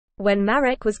When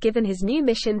Marek was given his new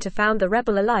mission to found the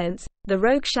Rebel Alliance, the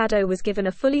Rogue Shadow was given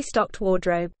a fully stocked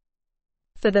wardrobe.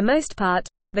 For the most part,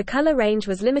 the color range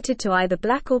was limited to either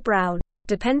black or brown,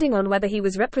 depending on whether he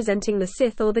was representing the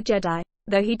Sith or the Jedi,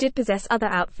 though he did possess other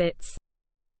outfits.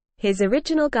 His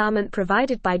original garment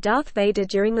provided by Darth Vader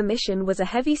during the mission was a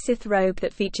heavy Sith robe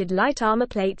that featured light armor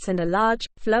plates and a large,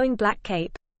 flowing black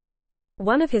cape.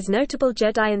 One of his notable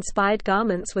Jedi-inspired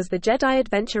garments was the Jedi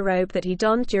Adventure robe that he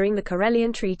donned during the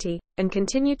Corellian Treaty, and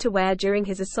continued to wear during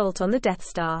his assault on the Death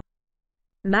Star.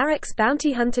 Marek's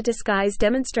bounty hunter disguise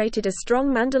demonstrated a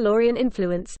strong Mandalorian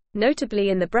influence, notably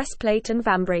in the breastplate and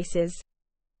vambraces.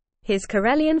 His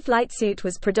Corellian flight suit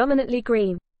was predominantly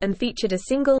green, and featured a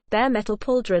single, bare metal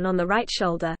pauldron on the right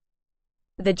shoulder.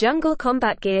 The jungle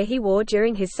combat gear he wore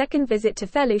during his second visit to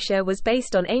Felucia was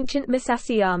based on ancient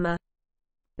Massassi armor.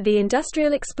 The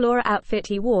Industrial Explorer outfit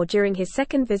he wore during his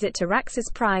second visit to Raxus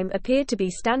Prime appeared to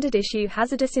be standard-issue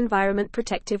hazardous environment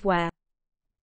protective wear.